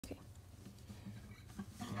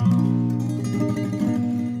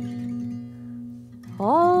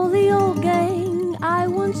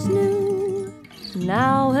once knew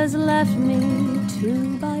now has left me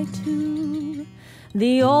 2 by 2.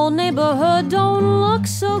 The old neighborhood don't look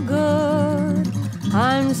so good.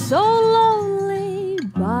 I'm so lonely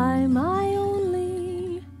by my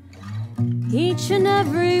only. Each and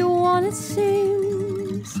every one, it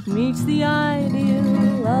seems, meets the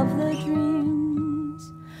ideal of their dreams.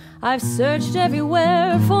 I've searched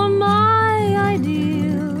everywhere for my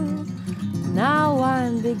ideal. Now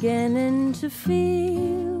I'm beginning to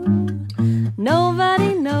feel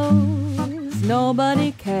nobody knows,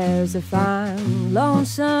 nobody cares if I'm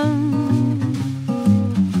lonesome.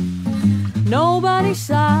 Nobody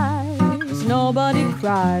sighs, nobody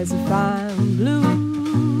cries if I'm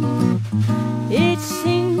blue. It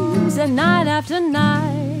seems that night after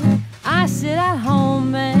night I sit at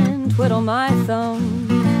home and twiddle my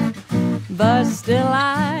thumb, but still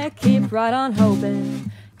I keep right on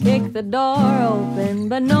hoping. Kick the door open,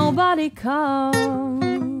 but nobody comes.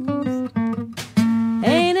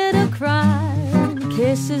 Ain't it a crime?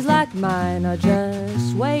 Kisses like mine are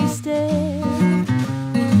just wasted.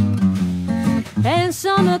 And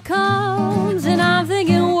summer comes and I'm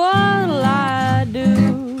thinking, what'll I do?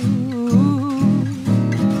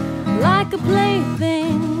 Like a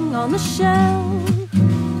plaything on the shelf,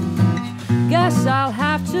 guess I'll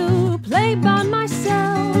have to play by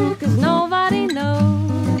myself. 'Cause nobody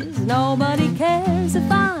knows, nobody cares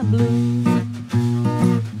if I'm blue.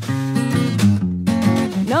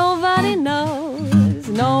 Nobody knows,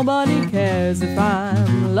 nobody cares if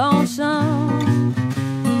I'm lonesome.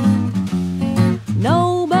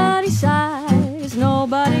 Nobody sighs,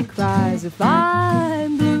 nobody cries if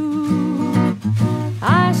I'm blue.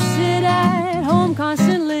 I sit at home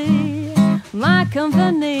constantly, my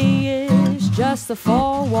company is just the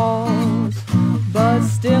 4 walls, but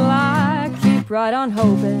still I keep right on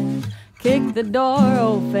hoping. Kick the door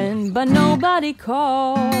open, but nobody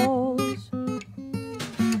calls.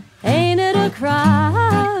 Ain't it a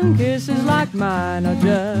crime? Kisses like mine are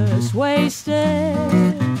just wasted.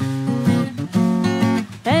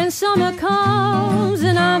 And summer comes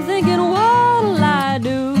and I'm thinking, what'll I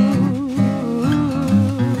do?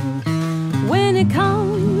 When it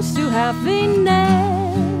comes to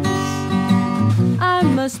happiness, I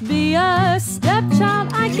must be a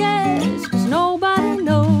stepchild, I guess. 'Cause nobody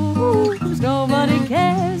knows, nobody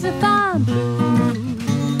cares if I'm blue.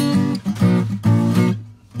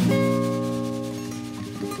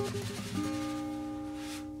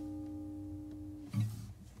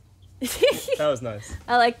 That was nice.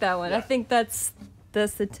 I like that one. Yeah. I think that's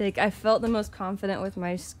the take. I felt the most confident with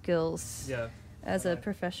my skills Yeah. as a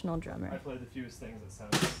professional drummer. I played the fewest things that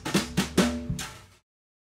sounds